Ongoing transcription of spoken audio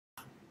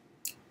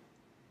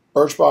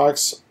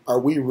Birchbox,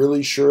 are we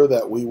really sure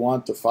that we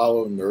want to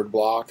follow Nerd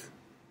Block?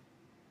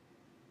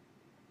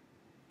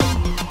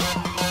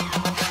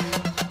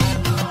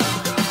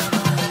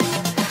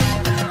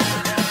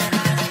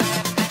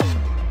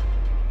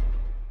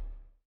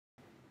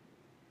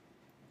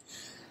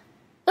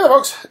 Hey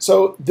folks,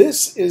 so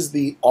this is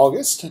the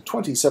August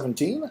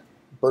 2017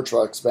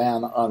 Birchbox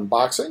Van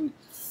unboxing.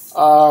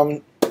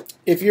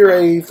 If you're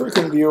a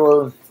frequent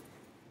viewer,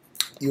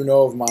 you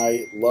know of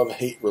my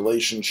love-hate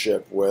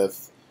relationship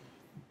with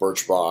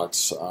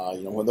Birchbox.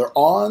 When they're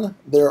on,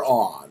 they're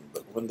on,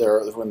 but when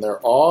they're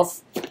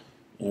off,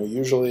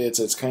 usually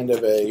it's kind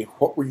of a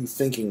 "what were you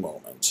thinking"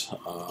 moment.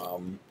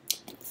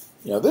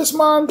 This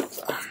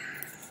month,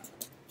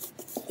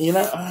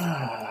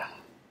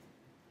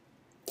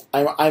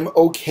 I'm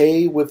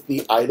okay with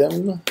the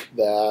item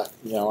that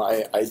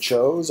I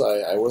chose.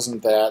 I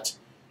wasn't that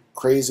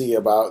crazy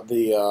about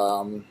the.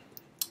 I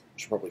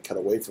should probably cut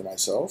away from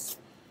myself.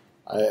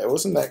 I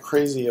wasn't that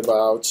crazy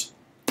about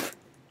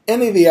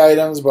any of the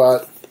items,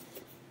 but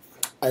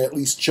I at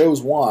least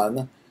chose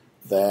one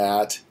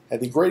that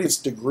had the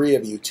greatest degree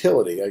of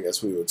utility, I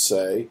guess we would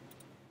say.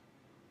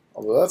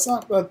 Although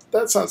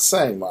that's not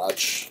saying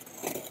much.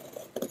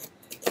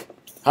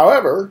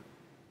 However,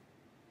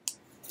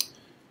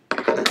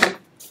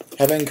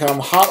 having come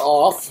hot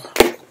off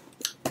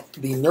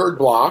the Nerd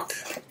Block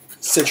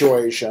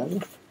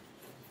situation,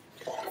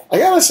 I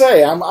gotta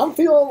say I'm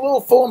feeling a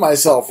little full of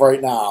myself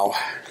right now.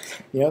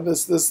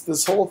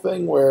 This whole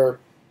thing where,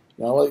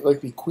 like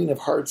the Queen of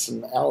Hearts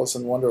and Alice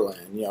in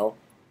Wonderland,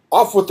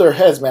 off with their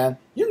heads, man.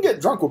 You can get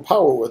drunk with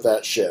power with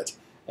that shit.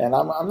 And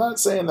I'm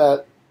not saying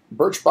that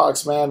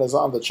Birchbox Man is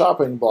on the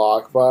chopping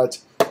block, but,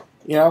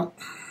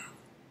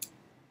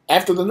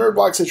 after the Nerd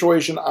Block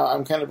situation,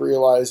 I'm kind of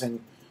realizing,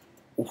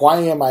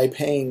 why am I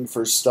paying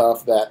for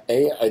stuff that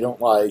A, I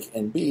don't like,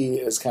 and B,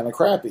 is kind of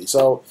crappy?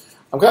 So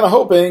I'm kind of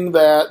hoping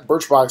that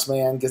Birchbox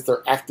Man gets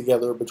their act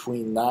together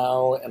between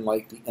now and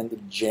like the end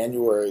of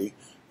January,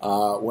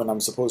 when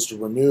I'm supposed to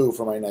renew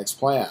for my next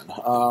plan.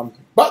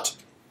 But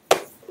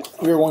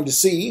we are going to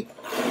see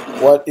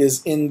what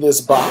is in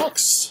this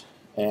box,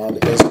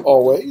 and as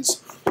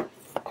always,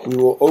 we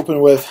will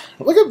open with,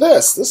 look at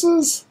this. This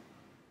is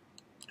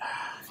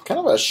kind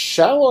of a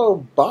shallow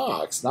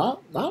box.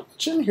 Not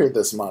much in here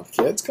this month,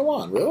 kids. Come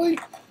on, really?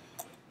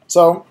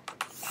 So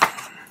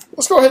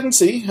let's go ahead and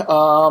see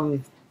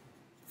what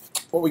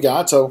we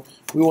got. So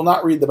we will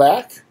not read the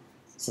back,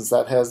 since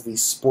that has the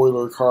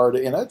spoiler card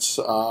in it.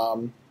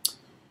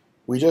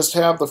 We just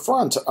have the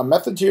front: a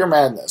method to your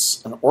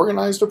madness, an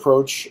organized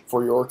approach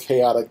for your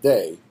chaotic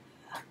day.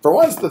 For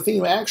once, the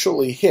theme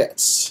actually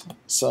hits.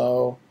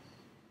 So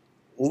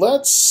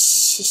let's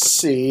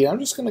see. I'm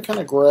just going to kind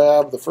of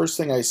grab the first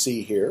thing I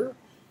see here.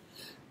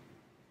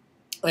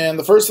 And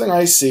the first thing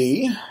I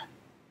see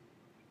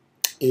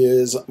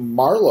is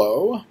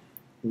Marlowe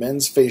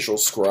Men's Facial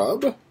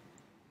Scrub.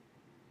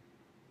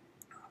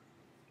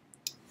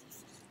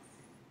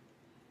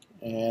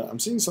 And I'm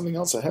seeing something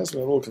else that has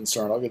me a little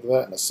concerned. I'll get to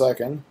that in a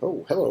second.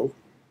 Oh, hello.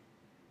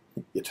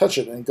 You touch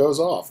it and it goes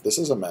off. This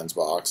is a men's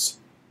box.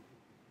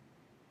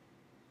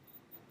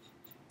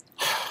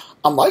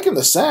 I'm liking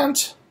the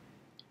scent.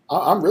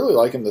 I'm really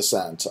liking the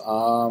scent.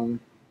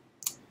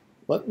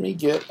 Let me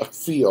get a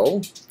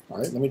feel. All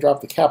right, let me drop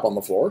the cap on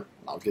the floor.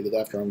 I'll get it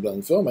after I'm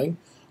done filming.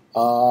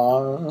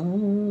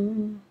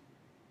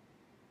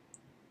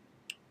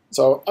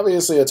 So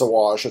obviously it's a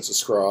wash. It's a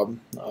scrub.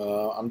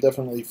 I'm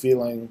definitely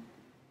feeling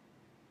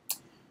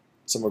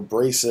some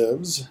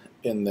abrasives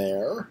in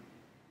there.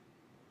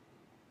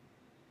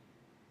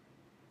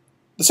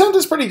 The scent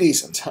is pretty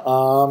decent.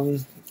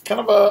 Kind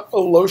of a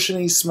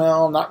lotiony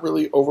smell, not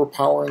really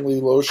overpoweringly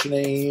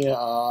lotiony,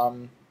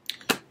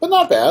 but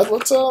not bad.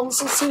 Let's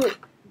see what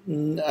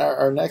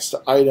our next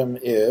item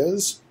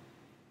is.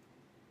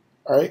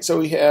 All right, so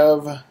we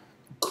have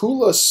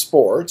Kula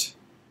Sport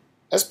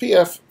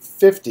SPF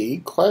 50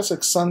 Classic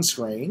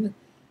Sunscreen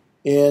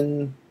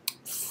in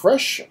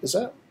fresh. Is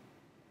that?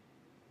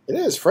 It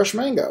is fresh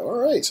mango. All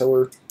right, so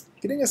we're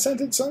getting a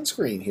scented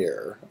sunscreen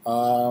here.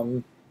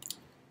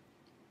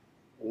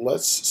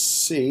 Let's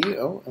see.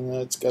 Oh, and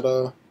it's got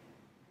a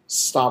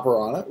stopper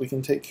on it. We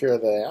can take care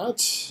of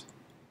that.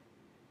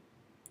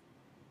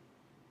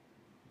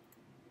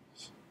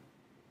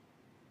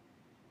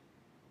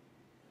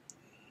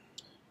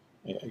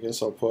 Yeah, I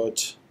guess I'll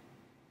put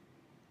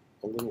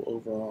a little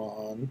over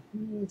on.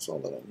 That's all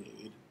that I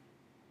need.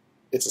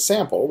 It's a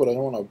sample, but I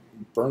don't want to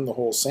burn the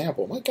whole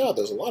sample. My God,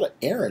 there's a lot of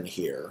air in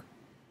here.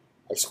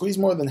 I've squeezed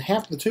more than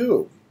half the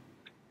tube.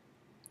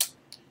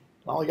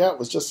 And all I got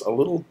was just a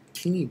little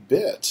teeny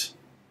bit.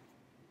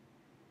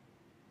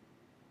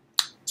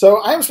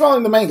 So I'm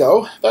smelling the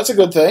mango. That's a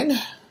good thing.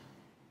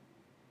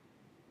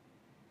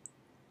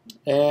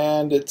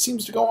 And it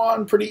seems to go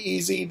on pretty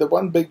easy. The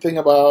one big thing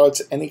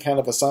about any kind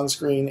of a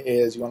sunscreen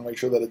is you want to make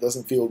sure that it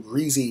doesn't feel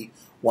greasy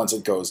once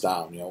it goes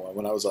down.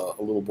 When I was a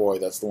little boy,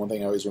 that's the one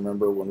thing I always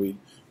remember. When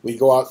we'd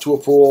go out to a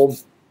pool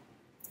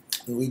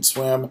and we'd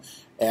swim,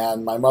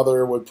 and my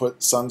mother would put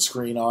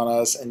sunscreen on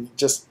us, and it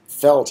just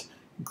felt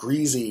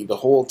greasy the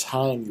whole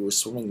time you were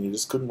swimming. You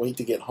just couldn't wait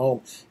to get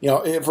home. You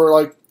know, for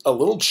like a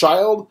little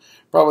child,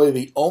 probably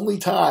the only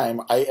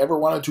time I ever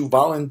wanted to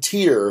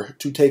volunteer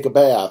to take a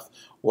bath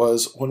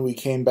was when we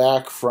came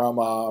back from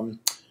the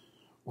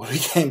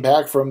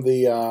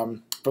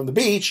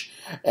beach,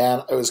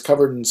 and I was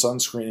covered in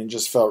sunscreen and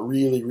just felt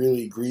really,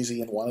 really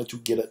greasy and wanted to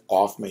get it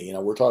off me. You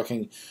know, we're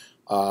talking,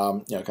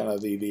 you know, kind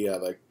of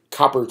the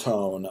copper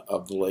tone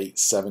of the late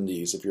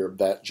 70s, if you're of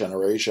that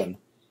generation.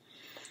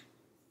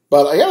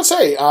 But I gotta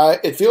say,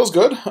 it feels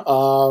good.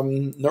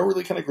 No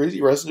really kind of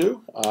greasy residue.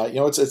 You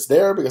know, it's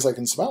there because I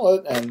can smell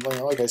it, and you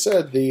know, like I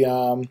said,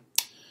 the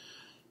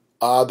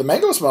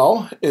mango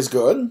smell is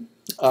good.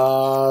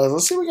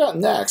 Let's see what we got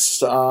next.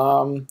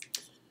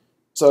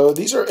 So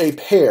these are a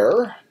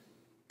pair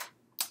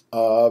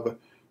of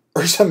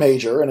Ursa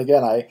Major, and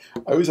again, I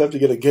always have to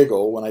get a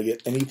giggle when I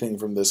get anything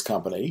from this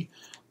company.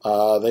 They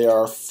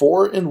are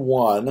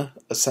 4-in-1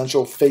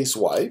 essential face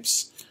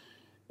wipes.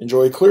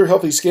 Enjoy clear,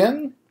 healthy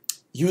skin.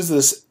 Use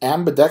this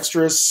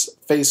ambidextrous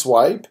face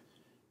wipe.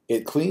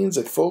 It cleans,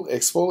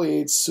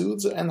 exfoliates,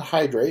 soothes, and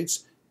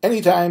hydrates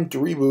anytime to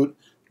reboot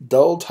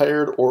dull,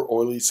 tired, or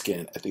oily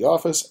skin at the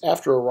office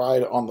after a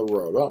ride on the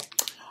road. Well,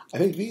 I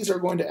think these are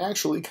going to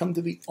actually come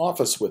to the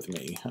office with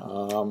me.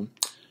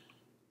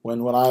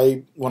 When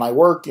I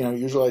work, you know,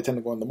 usually I tend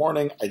to go in the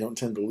morning. I don't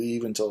tend to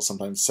leave until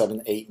sometimes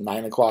 7, 8,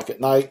 9 o'clock at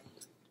night.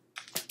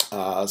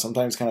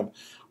 Sometimes kind of a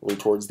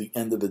little towards the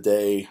end of the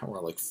day,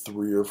 around like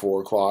 3 or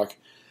 4 o'clock.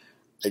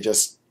 I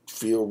just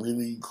feel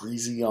really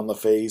greasy on the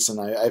face,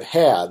 and I've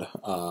had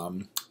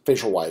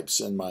facial wipes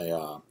in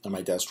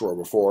my desk drawer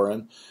before,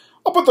 and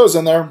I'll put those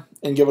in there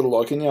and give it a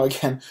look. And you know,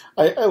 again,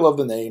 I love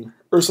the name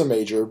Ursa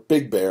Major,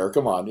 Big Bear.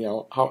 Come on, you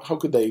know, how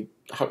could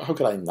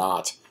I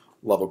not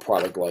love a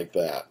product like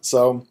that?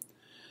 So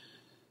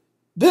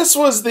this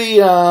was the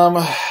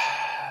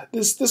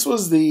this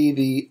was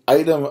the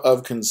item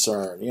of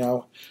concern. You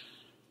know,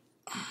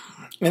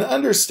 and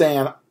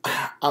understand,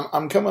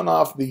 I'm coming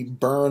off the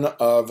burn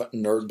of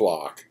Nerd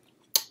Block,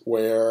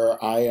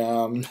 where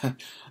I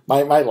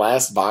my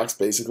last box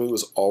basically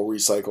was all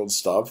recycled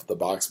stuff. The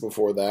box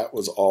before that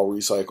was all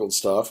recycled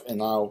stuff, and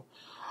now,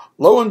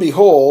 lo and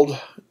behold,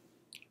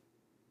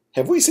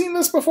 have we seen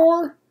this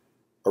before?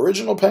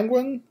 Original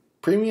Penguin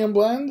Premium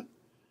Blend,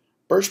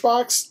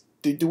 Birchbox.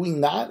 Do we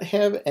not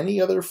have any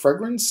other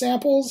fragrance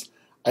samples?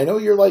 I know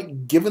you're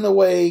like giving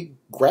away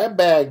grab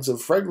bags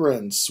of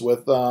fragrance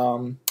with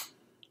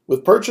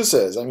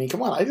purchases. I mean,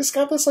 come on, I just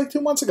got this like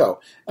 2 months ago,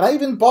 and I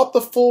even bought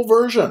the full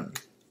version.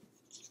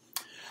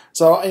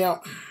 So, you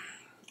know,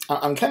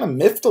 I'm kind of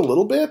miffed a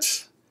little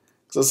bit,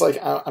 because it's like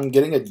I'm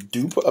getting a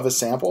dupe of a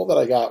sample that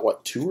I got,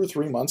 what, 2 or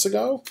 3 months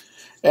ago?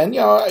 And,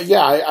 you know,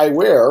 yeah, I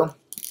wear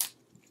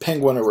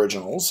Penguin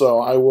Originals, so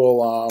I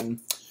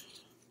will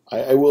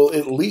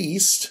at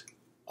least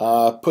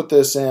put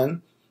this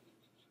in.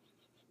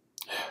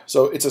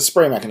 So it's a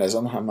spray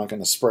mechanism. I'm not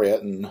going to spray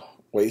it and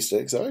waste it,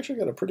 because I've actually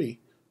got a pretty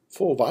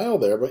full vial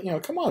there. But, you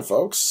know, come on,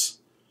 folks.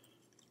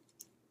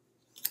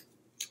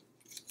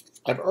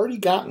 I've already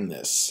gotten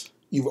this.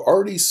 You've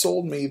already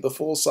sold me the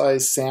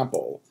full-size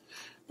sample.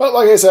 But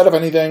like I said, if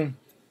anything,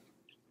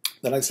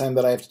 the next time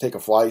that I have to take a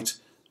flight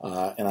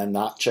and I'm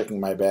not checking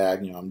my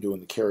bag, you know, I'm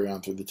doing the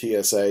carry-on through the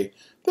TSA,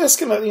 this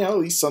can, you know, at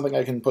least something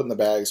I can put in the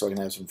bag so I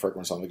can have some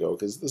fragrance on the go,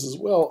 because this is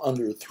well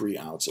under 3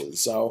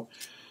 ounces. So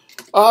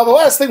the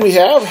last thing we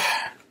have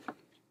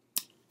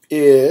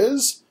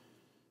is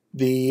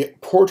the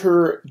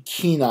Porter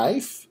Key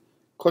Knife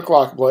Click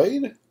Lock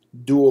Blade.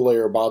 Dual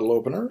layer bottle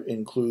opener,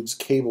 includes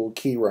cable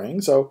key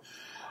ring. So,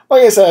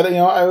 like I said, you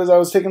know, I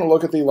was taking a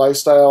look at the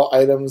lifestyle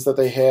items that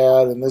they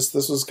had, and this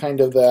was kind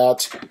of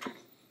that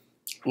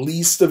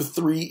least of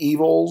 3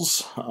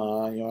 evils. You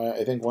know,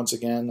 I think once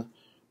again,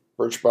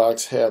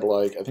 Birchbox had,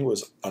 like, I think it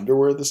was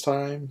underwear this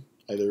time,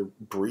 either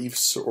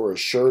briefs or a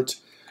shirt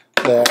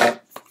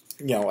that,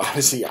 you know,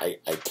 obviously I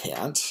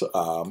can't,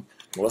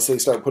 unless they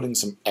start putting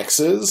some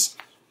X's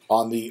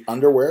on the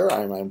underwear.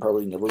 I'm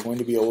probably never going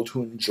to be able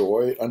to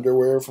enjoy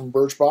underwear from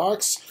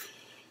Birchbox.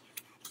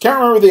 Can't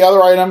remember the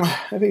other item.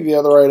 I think the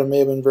other item may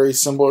have been very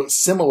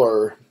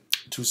similar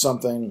to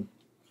something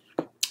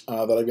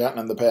that I've gotten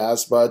in the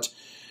past. But,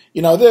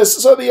 you know, this,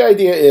 so the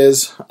idea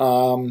is,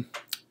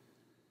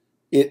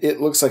 it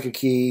looks like a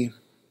key.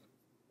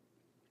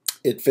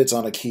 It fits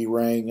on a key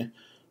ring.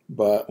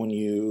 But when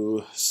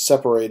you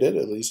separate it,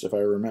 at least if I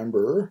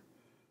remember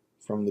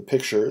from the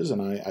pictures, and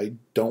I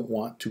don't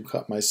want to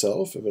cut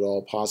myself, if at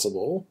all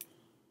possible,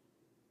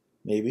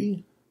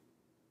 maybe.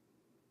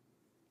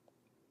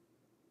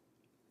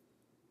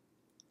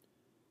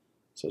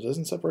 So it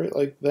doesn't separate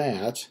like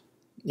that.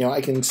 You know,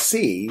 I can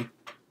see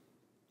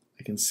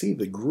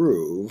the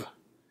groove,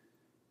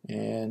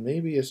 and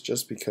maybe it's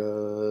just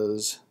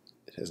because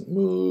it hasn't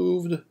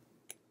moved.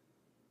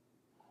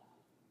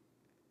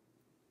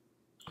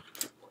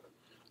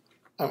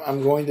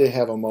 I'm going to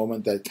have a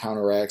moment that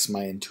counteracts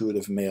my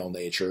intuitive male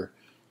nature.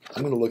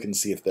 I'm going to look and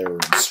see if there are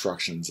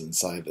instructions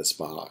inside this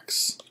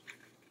box.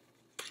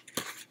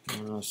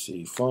 Let's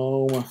see,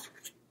 foam.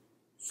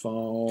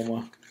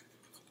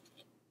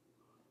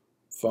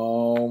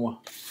 foam.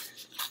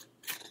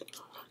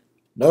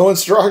 No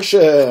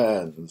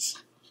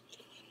instructions.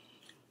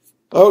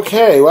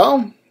 Okay,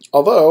 well,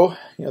 although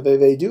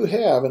they do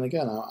have, and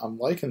again, I'm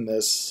liking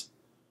this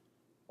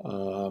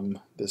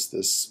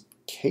this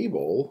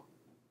cable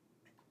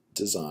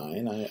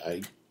design.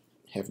 I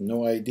have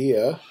no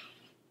idea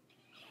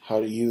how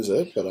to use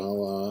it, but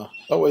I'll.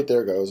 Oh wait,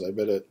 there it goes. I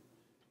bet it.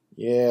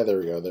 Yeah, there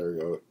we go. There we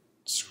go. It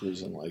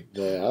screws in like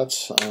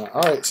that.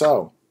 All right,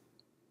 so.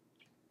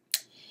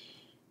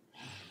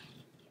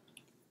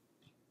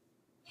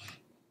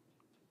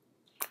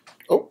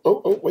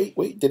 Oh,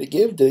 wait. Did it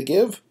give? Did it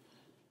give?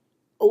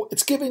 Oh,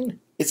 it's giving.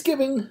 It's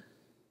giving.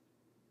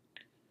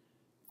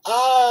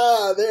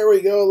 Ah, there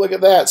we go. Look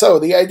at that. So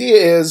the idea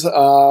is,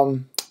 right,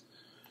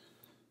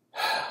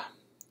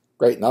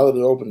 now that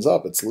it opens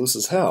up, it's loose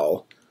as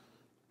hell.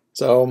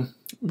 So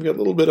we've got a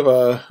little bit of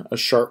a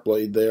sharp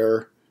blade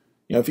there.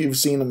 If you've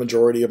seen the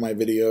majority of my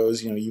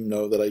videos, you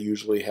know that I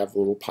usually have a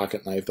little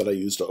pocket knife that I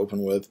use to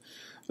open with.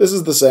 This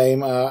is the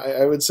same.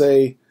 I would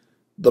say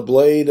the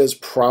blade is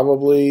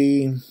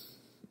probably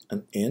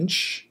an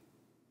inch,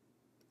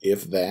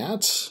 if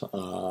that.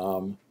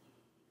 And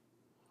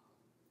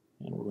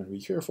we're going to be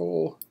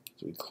careful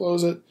as we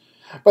close it.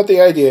 But the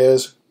idea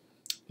is,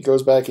 it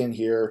goes back in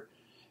here.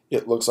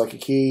 It looks like a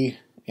key,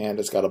 and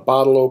it's got a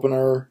bottle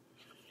opener.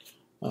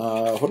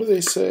 What do they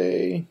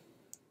say?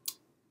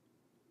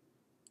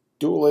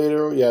 Dual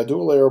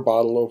layer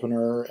bottle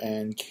opener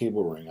and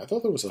cable ring. I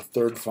thought there was a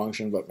third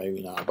function, but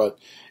maybe not. But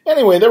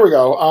anyway, there we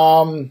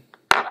go.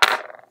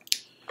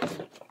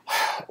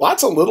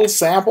 Lots of little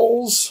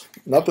samples.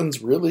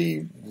 Nothing's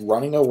really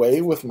running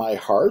away with my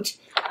heart.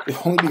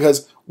 Only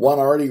because one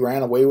already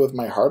ran away with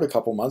my heart a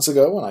couple months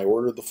ago when I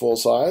ordered the full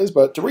size.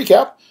 But to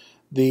recap,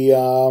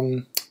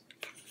 the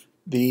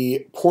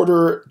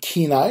Porter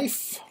key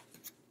knife.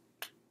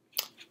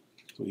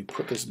 So we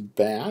put this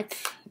back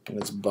in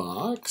its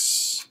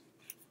box.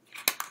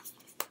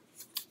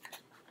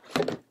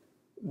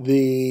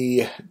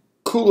 The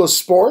Kula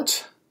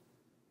Sport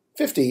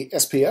 50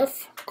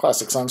 SPF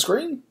Classic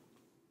Sunscreen.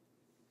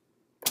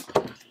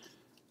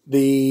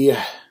 The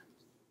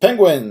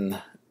Penguin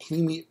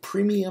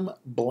Premium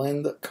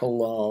Blend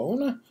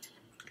Cologne.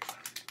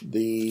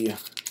 The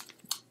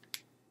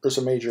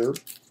Ursa Major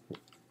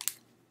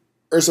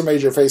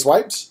Face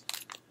Wipes.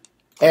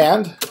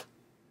 And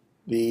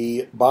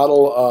the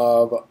bottle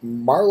of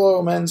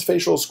Marlowe Men's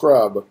Facial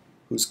Scrub,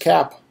 whose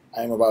cap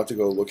I'm about to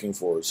go looking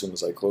for as soon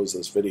as I close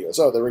this video.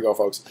 So there we go,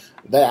 folks.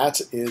 That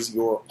is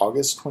your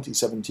August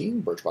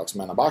 2017 Birchbox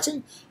Man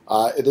unboxing.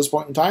 At this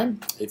point in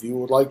time, if you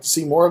would like to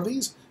see more of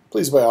these,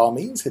 please by all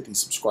means hit the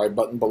subscribe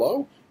button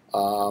below.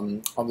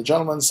 On the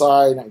gentleman's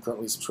side, I'm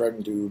currently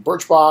subscribing to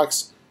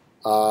Birchbox,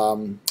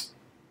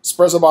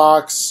 Espresso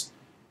Box,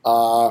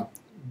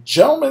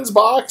 Gentleman's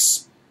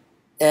Box,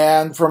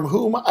 and from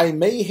whom I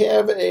may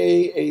have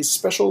a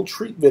special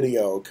treat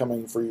video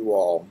coming for you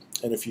all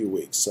in a few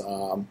weeks.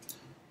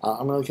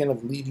 I'm going to kind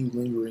of leave you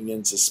lingering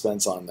in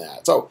suspense on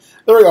that. So,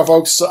 there we go,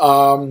 folks.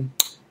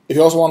 If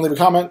you also want to leave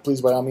a comment,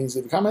 please by all means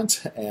leave a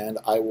comment, and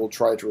I will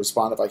try to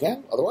respond if I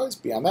can. Otherwise,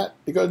 beyond that,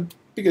 be good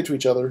to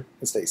each other,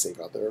 and stay safe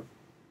out there.